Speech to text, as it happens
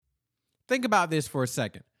Think about this for a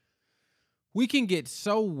second. We can get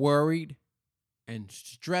so worried and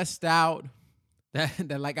stressed out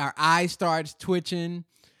that like our eyes starts twitching,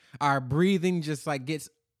 our breathing just like gets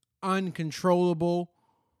uncontrollable.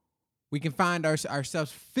 We can find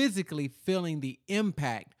ourselves physically feeling the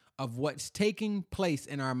impact of what's taking place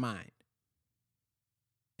in our mind.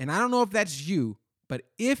 And I don't know if that's you, but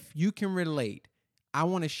if you can relate, I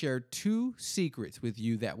want to share 2 secrets with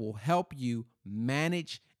you that will help you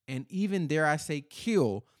manage and even, dare I say,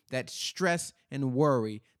 kill that stress and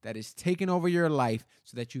worry that is taking over your life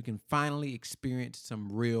so that you can finally experience some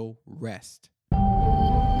real rest.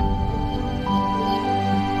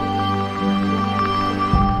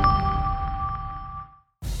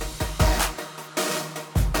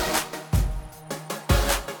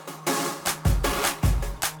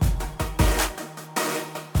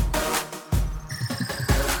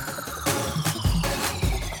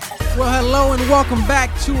 Well, hello and welcome back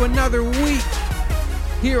to another week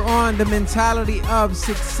here on The Mentality of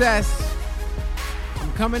Success.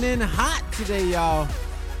 I'm coming in hot today, y'all.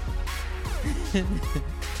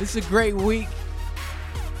 This is a great week.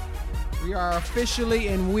 We are officially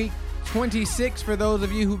in week 26 for those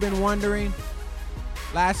of you who've been wondering.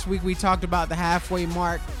 Last week we talked about the halfway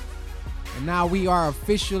mark, and now we are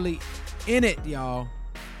officially in it, y'all.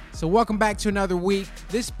 So welcome back to another week.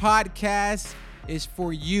 This podcast is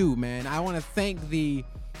for you, man. I want to thank the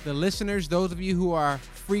listeners, those of you who are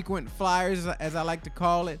frequent flyers, as I like to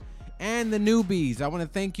call it, and the newbies. I want to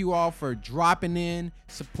thank you all for dropping in,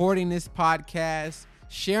 supporting this podcast,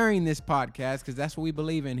 sharing this podcast, because that's what we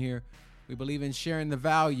believe in here. We believe in sharing the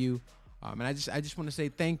value. And I just want to say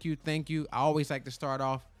thank you. I always like to start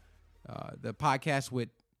off the podcast with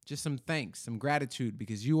just some thanks, some gratitude,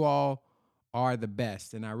 because you all are the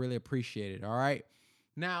best, and I really appreciate it. All right.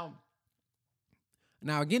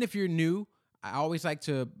 Now, again, if you're new, I always like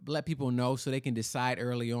to let people know so they can decide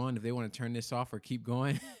early on if they want to turn this off or keep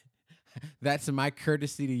going. That's my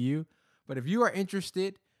courtesy to you. But if you are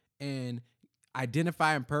interested in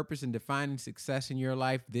identifying purpose and defining success in your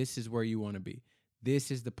life, this is where you want to be. This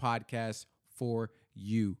is the podcast for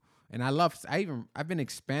you. And I've been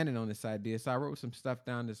expanding on this idea. So I wrote some stuff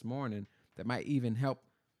down this morning that might even help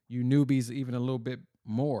you newbies even a little bit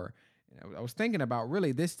more. I was thinking about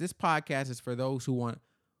really this podcast is for those who want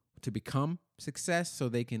to become success so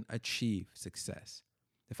they can achieve success.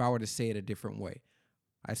 If I were to say it a different way,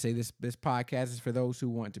 I say this podcast is for those who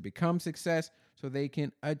want to become success so they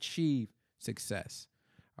can achieve success.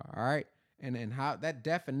 All right. And how that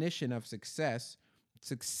definition of success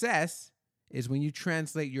is when you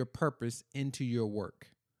translate your purpose into your work.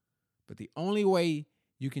 But the only way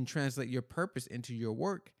you can translate your purpose into your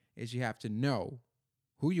work is you have to know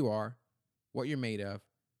who you are, what you're made of,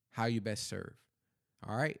 how you best serve.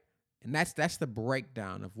 All right. And that's the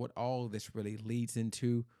breakdown of what all of this really leads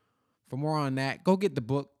into. For more on that, go get the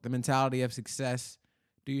book, The Mentality of Success.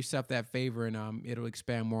 Do yourself that favor, and it'll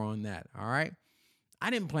expand more on that. All right. I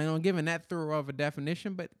didn't plan on giving that thorough of a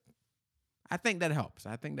definition, but I think that helps.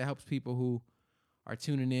 I think that helps people who are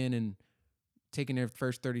tuning in and taking their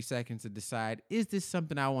first 30 seconds to decide, is this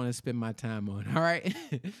something I want to spend my time on? All right.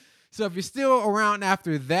 So if you're still around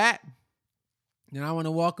after that, then I want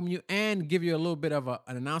to welcome you and give you a little bit of an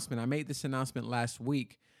announcement. I made this announcement last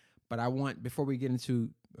week, but before we get into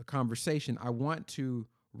a conversation, I want to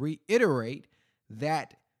reiterate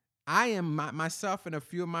that I am myself and a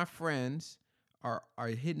few of my friends are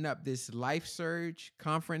hitting up this Life Surge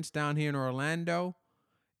conference down here in Orlando.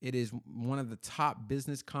 It is one of the top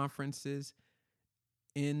business conferences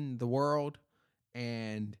in the world,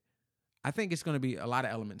 and I think it's going to be a lot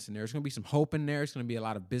of elements in there. There's going to be some hope in there. It's going to be a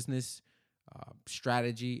lot of business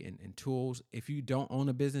strategy and tools. If you don't own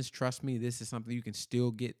a business, trust me, this is something you can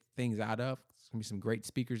still get things out of. There's going to be some great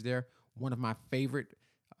speakers there. One of my favorite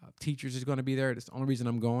teachers is going to be there. That's the only reason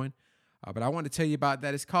I'm going. But I want to tell you about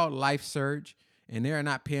that. It's called Life Surge, and they are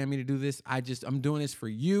not paying me to do this. I'm doing this for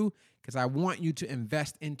you because I want you to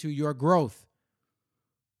invest into your growth.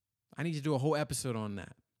 I need to do a whole episode on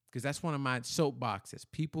that because that's one of my soapboxes.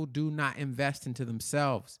 People do not invest into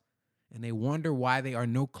themselves, and they wonder why they are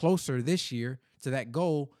no closer this year to that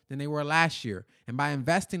goal than they were last year. And by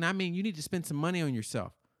investing, I mean you need to spend some money on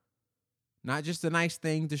yourself. Not just the nice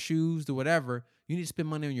things, the shoes, the whatever. You need to spend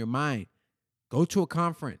money on your mind. Go to a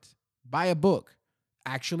conference. Buy a book.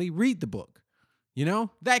 Actually read the book. You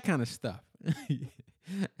know? That kind of stuff.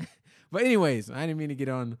 But anyways, I didn't mean to get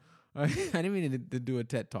on. I didn't mean to do a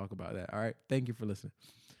TED Talk about that. All right? Thank you for listening.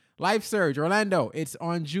 Life Surge, Orlando. It's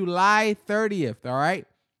on July 30th. All right?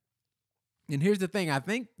 And here's the thing. I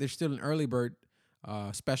think there's still an early bird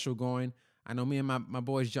special going. I know me and my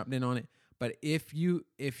boys jumped in on it. But if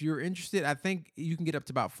you're interested, I think you can get up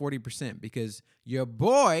to about 40% because your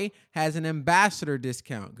boy has an ambassador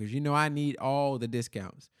discount because I need all the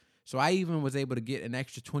discounts. So I even was able to get an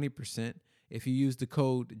extra 20% if you use the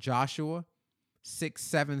code Joshua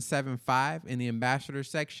 6775 in the ambassador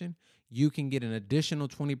section. You can get an additional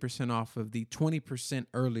 20% off of the 20%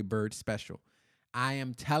 early bird special. I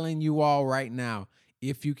am telling you all right now,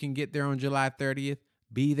 if you can get there on July 30th,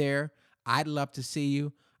 be there. I'd love to see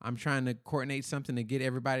you. I'm trying to coordinate something to get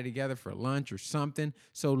everybody together for lunch or something.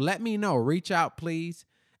 So let me know. Reach out, please,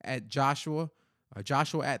 at Joshua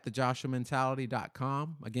at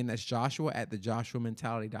thejoshuamentality.com. Again, that's Joshua at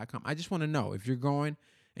thejoshuamentality.com. I just want to know if you're going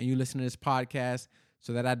and you listen to this podcast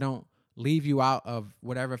so that I don't leave you out of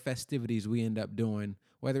whatever festivities we end up doing,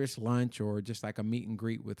 whether it's lunch or just like a meet and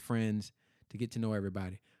greet with friends to get to know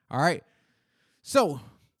everybody. All right. So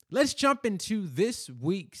let's jump into this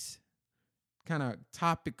week's kind of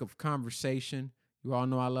topic of conversation. You all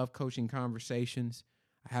know I love coaching conversations.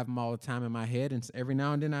 I have them all the time in my head, and every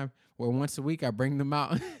now and then once a week I bring them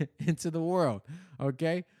out into the world.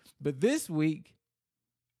 Okay, but this week,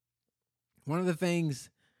 one of the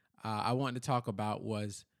things I wanted to talk about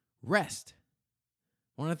was rest.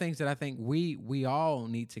 One of the things that I think we all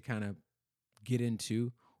need to kind of get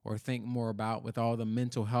into or think more about with all the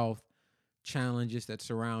mental health challenges that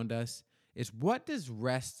surround us is, what does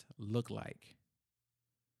rest look like?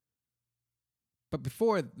 But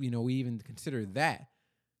before, we even consider that,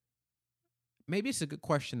 maybe it's a good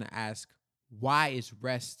question to ask, why is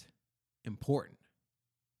rest important?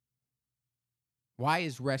 Why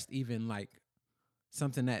is rest even like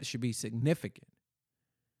something that should be significant?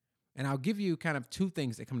 And I'll give you kind of two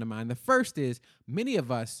things that come to mind. The first is, many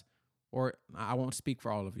of us, or I won't speak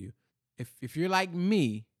for all of you, if you're like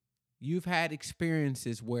me, you've had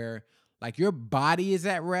experiences where like your body is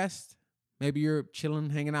at rest. Maybe you're chilling,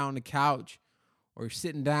 hanging out on the couch, or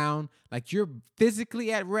sitting down, like you're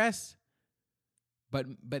physically at rest, but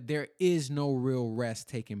there is no real rest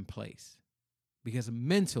taking place because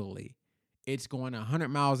mentally it's going 100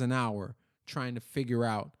 miles an hour trying to figure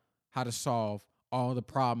out how to solve all the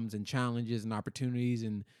problems and challenges and opportunities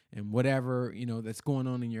and whatever, that's going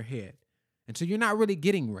on in your head. And so you're not really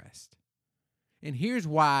getting rest. And here's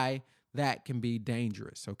why that can be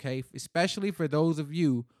dangerous, okay? Especially for those of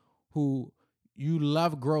you who you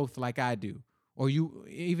love growth like I do. Or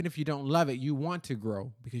even if you don't love it, you want to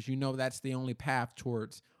grow because that's the only path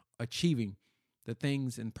towards achieving the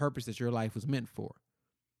things and purpose that your life was meant for.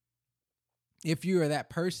 If you are that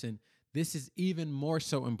person, this is even more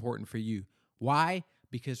so important for you. Why?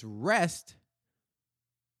 Because rest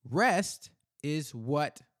is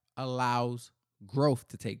what allows growth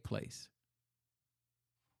to take place.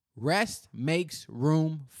 Rest makes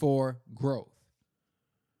room for growth.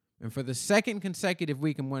 And for the second consecutive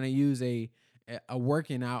week, I'm going to use a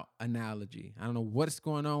working out analogy. I don't know what's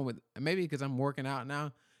going on with, maybe because I'm working out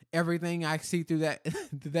now, everything I see through that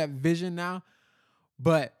through that vision now.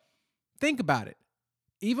 But think about it.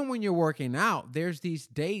 Even when you're working out, there's these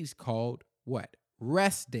days called what?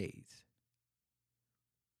 Rest days.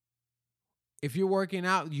 If you're working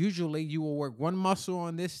out, usually you will work one muscle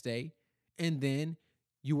on this day and then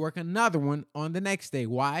you work another one on the next day.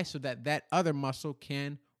 Why? So that other muscle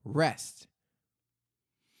can rest.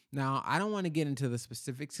 Now, I don't want to get into the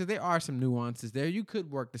specifics because there are some nuances there. You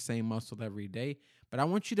could work the same muscle every day, but I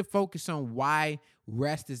want you to focus on why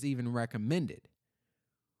rest is even recommended.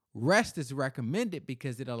 Rest is recommended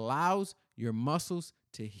because it allows your muscles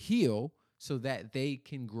to heal so that they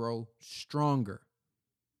can grow stronger.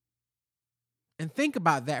 And think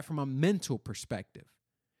about that from a mental perspective.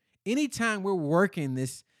 Anytime we're working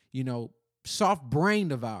this, soft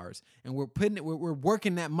brain of ours, and we're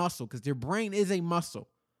working that muscle because your brain is a muscle.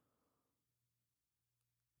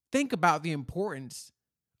 Think about the importance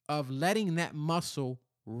of letting that muscle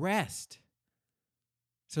rest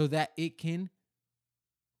so that it can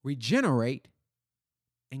regenerate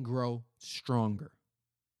and grow stronger.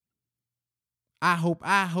 I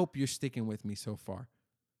hope you're sticking with me so far.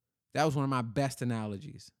 That was one of my best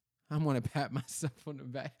analogies. I'm going to pat myself on the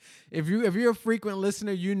back. If you're a frequent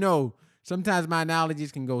listener, sometimes my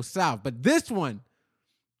analogies can go south, but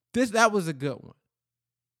that was a good one.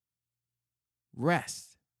 Rest.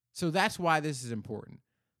 So that's why this is important.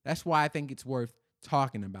 That's why I think it's worth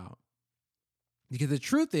talking about. Because the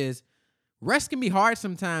truth is, rest can be hard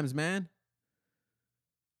sometimes, man.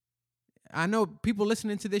 I know people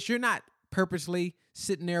listening to this, you're not purposely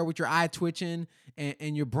sitting there with your eye twitching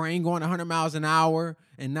and your brain going 100 miles an hour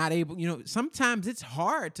and not able, sometimes it's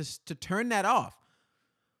hard to turn that off.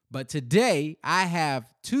 But today I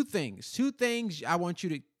have two things I want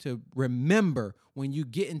you to remember when you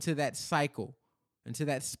get into that cycle, into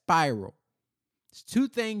that spiral. It's two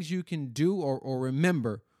things you can do or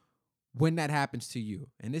remember when that happens to you.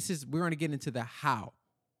 And we're going to get into the how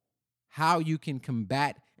you can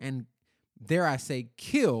combat and, dare I say,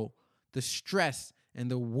 kill the stress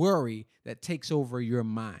and the worry that takes over your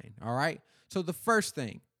mind. All right. So the first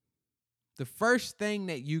thing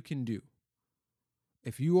that you can do,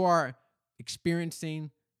 if you are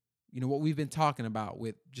experiencing, what we've been talking about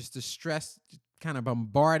with just the stress kind of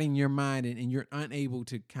bombarding your mind and you're unable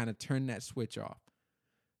to kind of turn that switch off,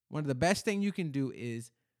 one of the best things you can do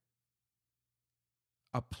is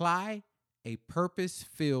apply a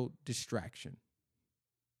purpose-filled distraction.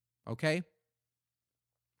 Okay?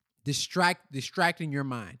 Distracting your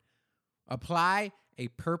mind. Apply a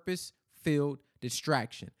purpose-filled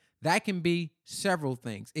distraction. That can be several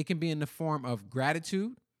things. It can be in the form of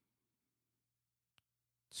gratitude,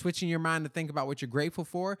 switching your mind to think about what you're grateful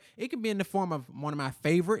for. It can be in the form of one of my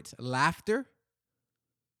favorites, laughter.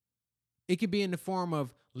 It could be in the form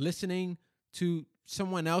of listening to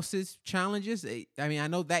someone else's challenges. I mean, I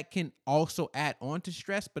know that can also add on to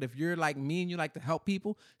stress, but if you're like me and you like to help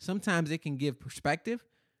people, sometimes it can give perspective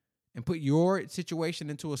and put your situation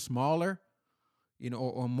into a smaller,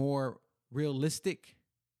 or more realistic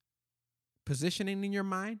positioning in your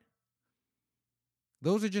mind.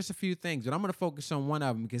 Those are just a few things, but I'm going to focus on one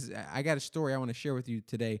of them because I got a story I want to share with you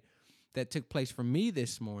today that took place for me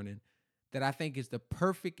this morning that I think is the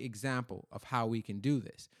perfect example of how we can do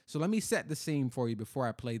this. So let me set the scene for you before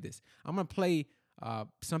I play this. I'm going to play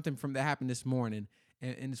something from that happened this morning,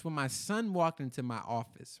 and it's when my son walked into my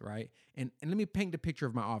office, right? And let me paint the picture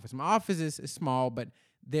of my office. My office is small, but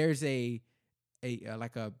there's a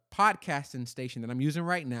like a podcasting station that I'm using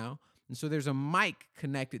right now. And so there's a mic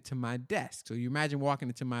connected to my desk. So you imagine walking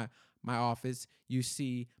into my office, you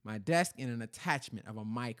see my desk and an attachment of a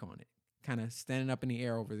mic on it, kind of standing up in the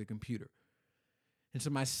air over the computer. And so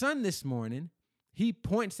my son this morning, he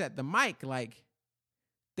points at the mic like,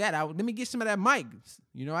 Dad, let me get some of that mic.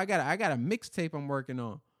 I got a mixtape I'm working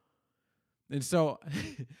on. And so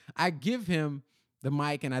I give him the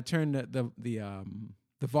mic and I turn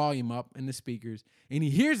the volume up in the speakers and he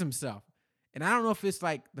hears himself. And I don't know if it's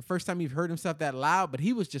like the first time he's heard himself that loud, but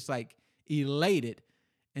he was just like elated.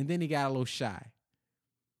 And then he got a little shy.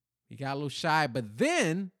 But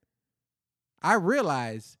then I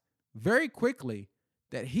realized very quickly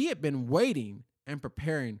that he had been waiting and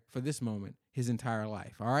preparing for this moment his entire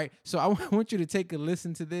life. All right. So I want you to take a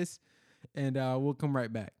listen to this and we'll come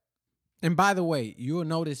right back. And by the way, you'll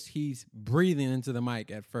notice he's breathing into the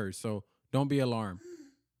mic at first. So don't be alarmed.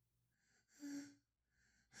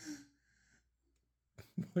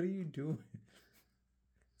 What are you doing?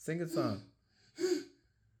 Sing a song.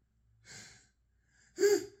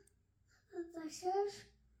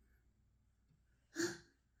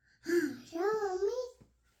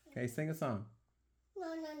 Okay, sing a song.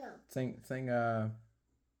 No. Sing sing Bingo.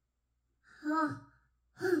 No.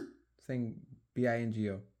 Sing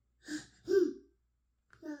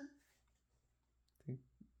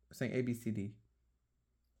ABCD.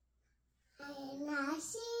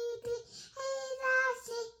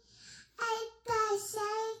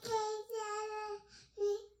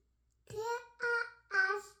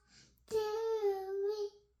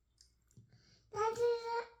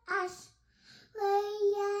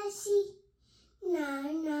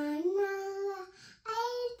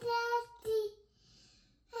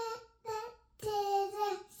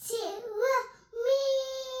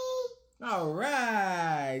 All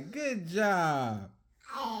right, good job.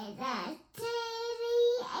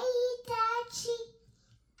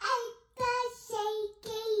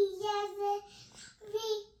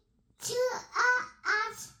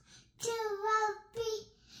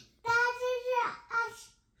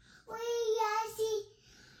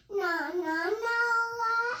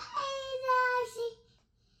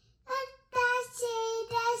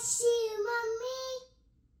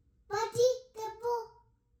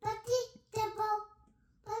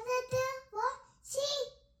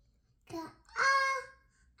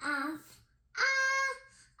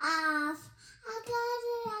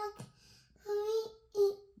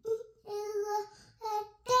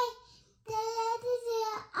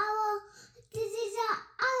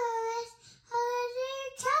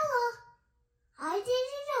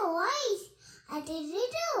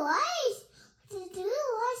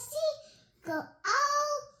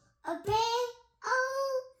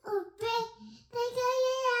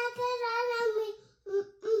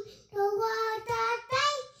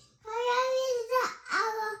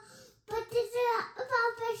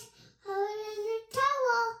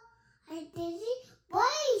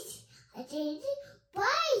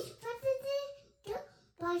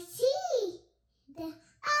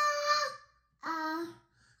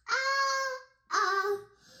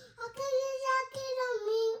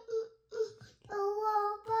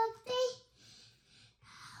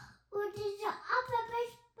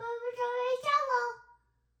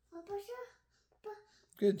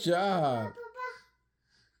 Good job.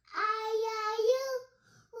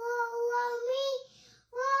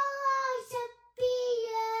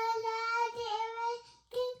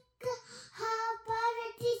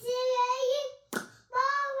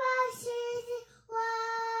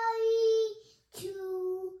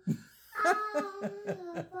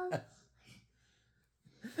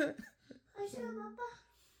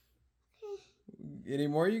 Any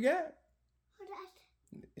more you got?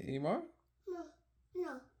 Any more?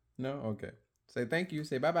 No. No? Okay. Say thank you.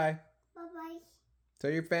 Say bye-bye. Bye-bye. Tell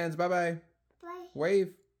your fans bye-bye. Bye.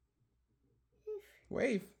 Wave.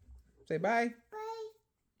 Wave. Say bye.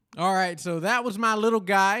 Bye. All right, so that was my little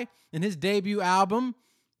guy and his debut album.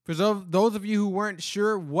 For those of you who weren't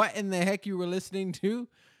sure what in the heck you were listening to,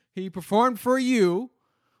 he performed for you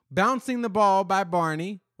Bouncing the Ball by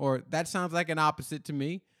Barney, or that sounds like an opposite to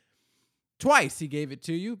me. Twice he gave it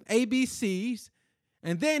to you, ABCs,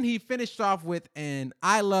 and then he finished off with an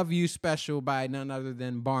I Love You special by none other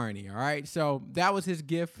than Barney, all right? So that was his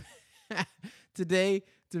gift today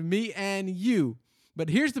to me and you. But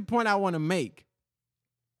here's the point I want to make.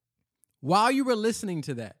 While you were listening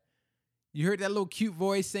to that, you heard that little cute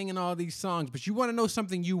voice singing all these songs, but you want to know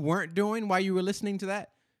something you weren't doing while you were listening to that?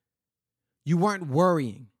 You weren't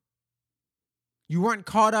worrying. You weren't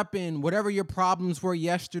caught up in whatever your problems were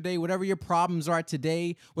yesterday, whatever your problems are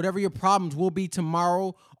today, whatever your problems will be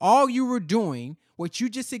tomorrow. All you were doing, what you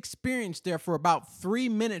just experienced there for about 3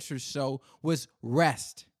 minutes or so, was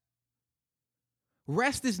rest.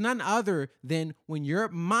 Rest is none other than when your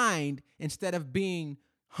mind, instead of being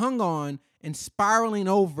hung on and spiraling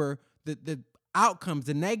over the outcomes,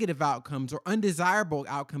 the negative outcomes or undesirable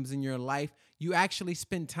outcomes in your life, you actually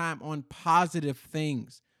spend time on positive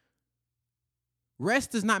things.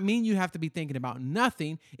 Rest does not mean you have to be thinking about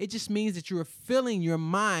nothing. It just means that you're filling your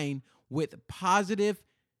mind with positive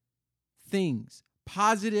things,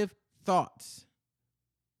 positive thoughts.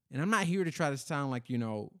 And I'm not here to try to sound like,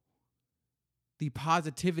 the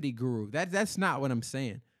positivity guru. That's not what I'm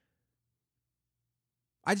saying.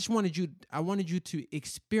 I wanted you to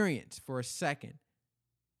experience for a second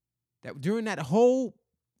that during that whole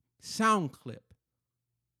sound clip,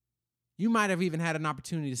 you might have even had an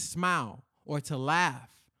opportunity to smile or to laugh.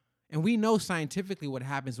 And we know scientifically what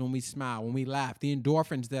happens when we smile, when we laugh, the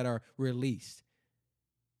endorphins that are released.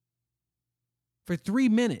 For 3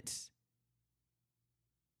 minutes,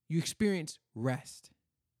 you experience rest.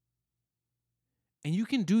 And you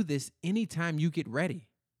can do this anytime you get ready.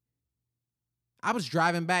 I was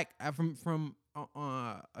driving back from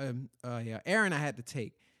errand I had to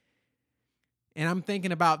take. And I'm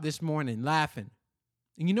thinking about this morning, laughing.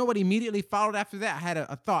 And you know what immediately followed after that? I had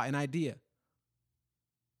a thought, an idea.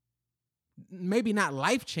 Maybe not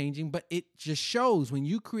life-changing, but it just shows when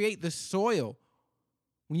you create the soil,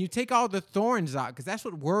 when you take all the thorns out, because that's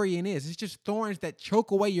what worrying is. It's just thorns that choke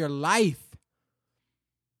away your life.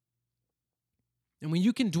 And when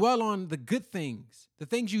you can dwell on the good things, the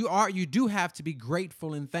things you do have to be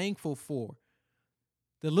grateful and thankful for,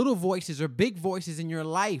 the little voices or big voices in your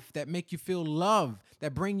life that make you feel love,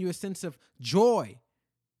 that bring you a sense of joy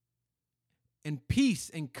and peace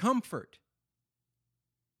and comfort.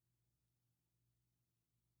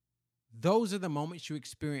 Those are the moments you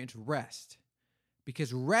experience rest.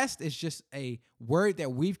 Because rest is just a word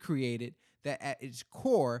that we've created that at its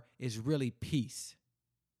core is really peace.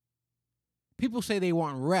 People say they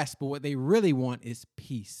want rest, but what they really want is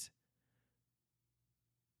peace.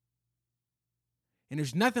 And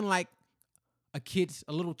there's nothing like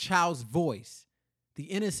a little child's voice, the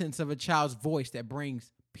innocence of a child's voice that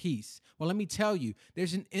brings peace. Well, let me tell you,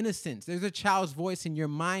 there's an innocence. There's a child's voice in your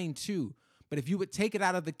mind too. But if you would take it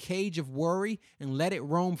out of the cage of worry and let it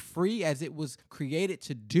roam free as it was created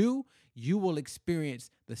to do, you will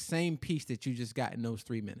experience the same peace that you just got in those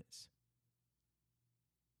 3 minutes.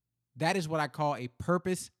 That is what I call a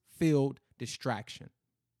purpose-filled distraction.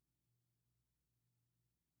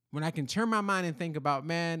 When I can turn my mind and think about,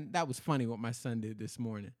 man, that was funny what my son did this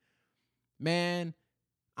morning. Man,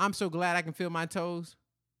 I'm so glad I can feel my toes.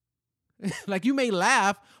 Like, you may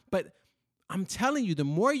laugh, but I'm telling you, the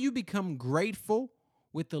more you become grateful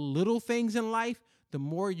with the little things in life, the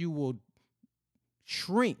more you will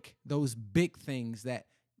shrink those big things that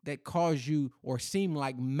cause you or seem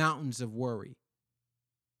like mountains of worry.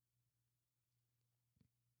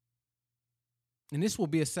 And this will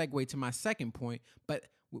be a segue to my second point, but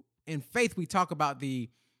in faith, we talk about the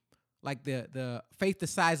faith the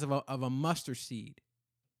size of a mustard seed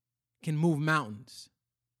can move mountains.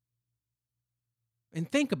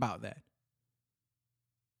 And think about that.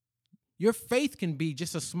 Your faith can be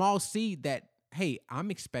just a small seed that, hey,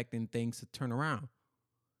 I'm expecting things to turn around.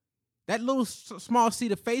 That little small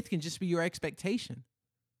seed of faith can just be your expectation.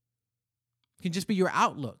 It can just be your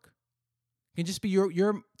outlook. It can just be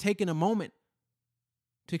your taking a moment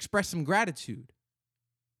to express some gratitude.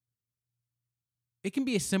 It can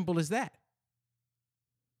be as simple as that.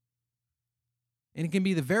 And it can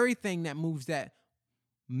be the very thing that moves that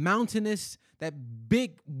mountainous, that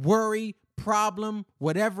big worry, problem,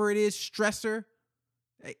 whatever it is, stressor,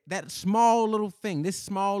 that small little thing, this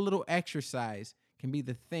small little exercise can be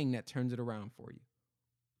the thing that turns it around for you.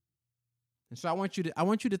 And so I want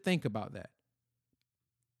you to think about that.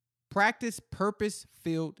 Practice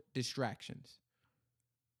purpose-filled distractions.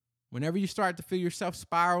 Whenever you start to feel yourself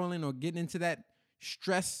spiraling or getting into that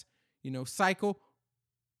stress, cycle,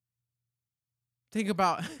 think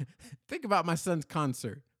about my son's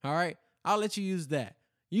concert. All right, I'll let you use that.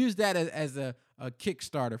 Use that as a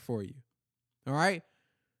Kickstarter for you. All right,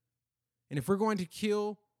 and if we're going to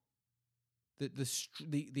kill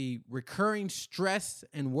the recurring stress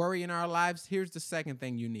and worry in our lives, here's the second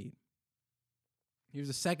thing you need. Here's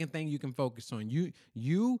the second thing you can focus on.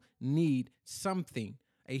 You need something,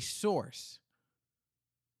 a source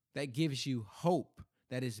that gives you hope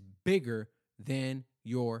that is bigger than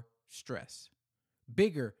your stress,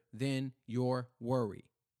 bigger than your worry,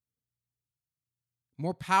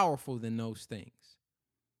 more powerful than those things.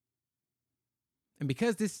 And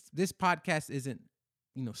because this podcast isn't,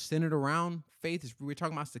 centered around faith, we're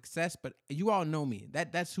talking about success, but you all know me.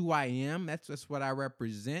 That's who I am. That's just what I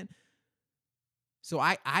represent. So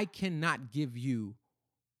I cannot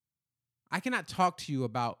talk to you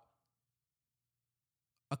about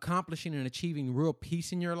accomplishing and achieving real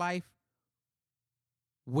peace in your life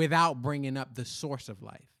without bringing up the source of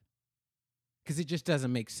life. Because it just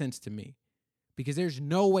doesn't make sense to me. Because there's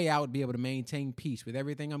no way I would be able to maintain peace with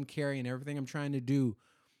everything I'm carrying, everything I'm trying to do,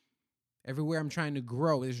 everywhere I'm trying to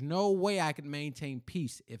grow. There's no way I could maintain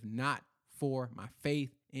peace if not for my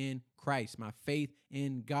faith in Christ, my faith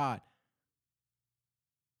in God,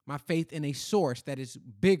 my faith in a source that is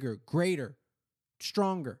bigger, greater,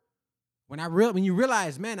 stronger. When you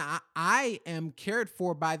realize, man, I am cared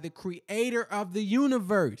for by the creator of the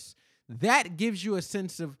universe, that gives you a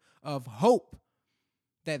sense of hope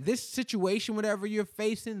that this situation, whatever you're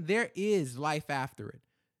facing, there is life after it.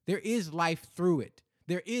 There is life through it.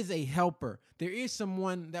 There is a helper. There is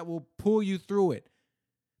someone that will pull you through it.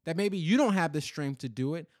 That maybe you don't have the strength to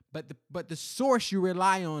do it, but the source you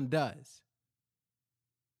rely on does.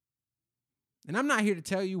 And I'm not here to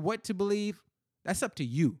tell you what to believe. That's up to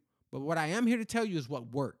you. But what I am here to tell you is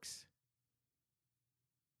what works.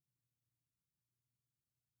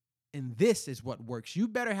 And this is what works. You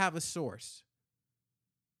better have a source.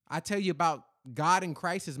 I tell you about God and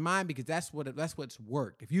Christ is mine because that's what's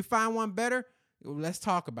worked. If you find one better, let's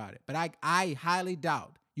talk about it. But I highly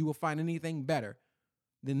doubt you will find anything better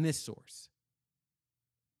than this source.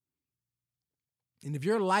 And if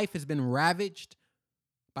your life has been ravaged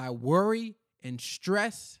by worry and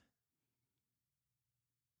stress,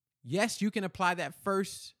 yes, you can apply that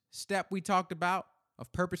first step we talked about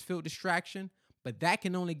of purpose-filled distraction, but that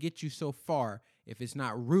can only get you so far if it's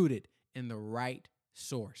not rooted in the right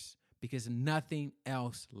source, because nothing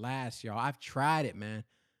else lasts, y'all. I've tried it, man.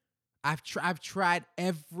 I've tried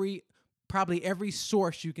probably every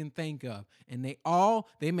source you can think of, and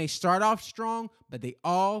they may start off strong, but they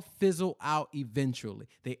all fizzle out eventually.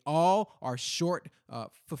 They all are short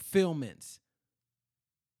fulfillments.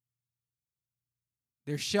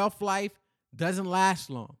 Their shelf life doesn't last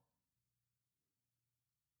long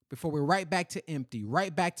before we're right back to empty,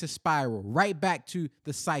 right back to spiral, right back to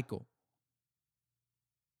the cycle.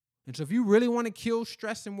 And so if you really want to kill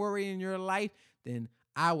stress and worry in your life, then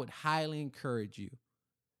I would highly encourage you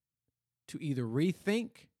to either rethink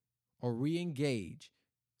or re-engage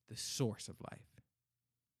the source of life.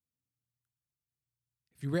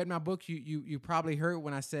 If you read my book, you probably heard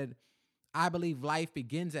when I said, I believe life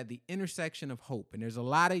begins at the intersection of hope. And there's a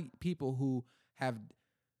lot of people who have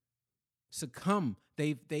succumbed.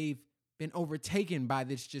 They've been overtaken by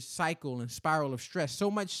this just cycle and spiral of stress,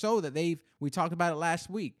 so much so that we talked about it last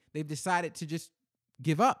week, they've decided to just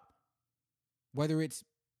give up, whether it's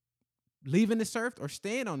leaving this earth or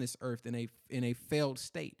staying on this earth in a failed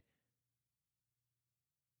state.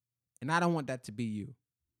 And I don't want that to be you.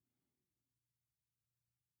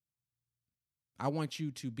 I want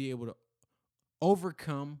you to be able to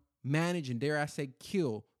overcome, manage, and dare I say,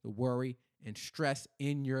 kill the worry and stress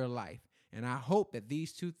in your life. And I hope that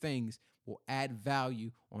these two things will add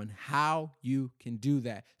value on how you can do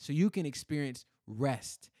that, so you can experience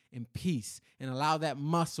rest in peace, and allow that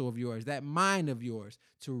muscle of yours, that mind of yours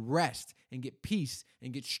to rest and get peace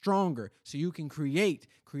and get stronger so you can create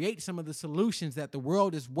some of the solutions that the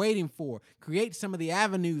world is waiting for. Create some of the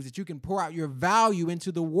avenues that you can pour out your value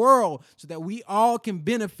into the world so that we all can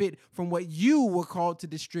benefit from what you were called to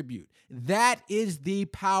distribute. That is the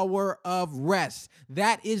power of rest.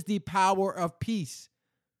 That is the power of peace.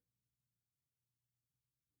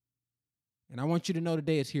 And I want you to know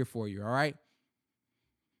today is here for you, all right?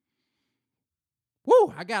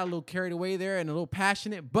 Woo, I got a little carried away there and a little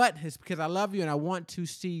passionate, but it's because I love you and I want to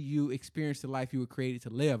see you experience the life you were created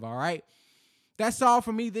to live, all right? That's all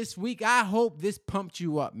for me this week. I hope this pumped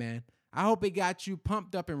you up, man. I hope it got you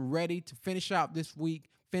pumped up and ready to finish out this week,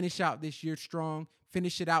 finish out this year strong,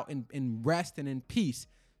 finish it out in rest and in peace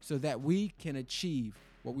so that we can achieve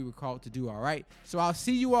what we were called to do, all right? So I'll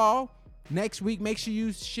see you all next week. Make sure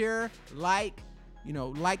you share, like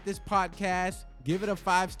this podcast. Give it a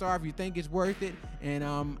 5-star if you think it's worth it. And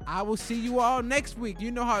I will see you all next week. You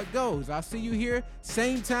know how it goes. I'll see you here,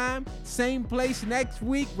 same time, same place next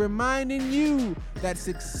week, reminding you that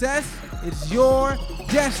success is your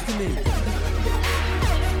destiny.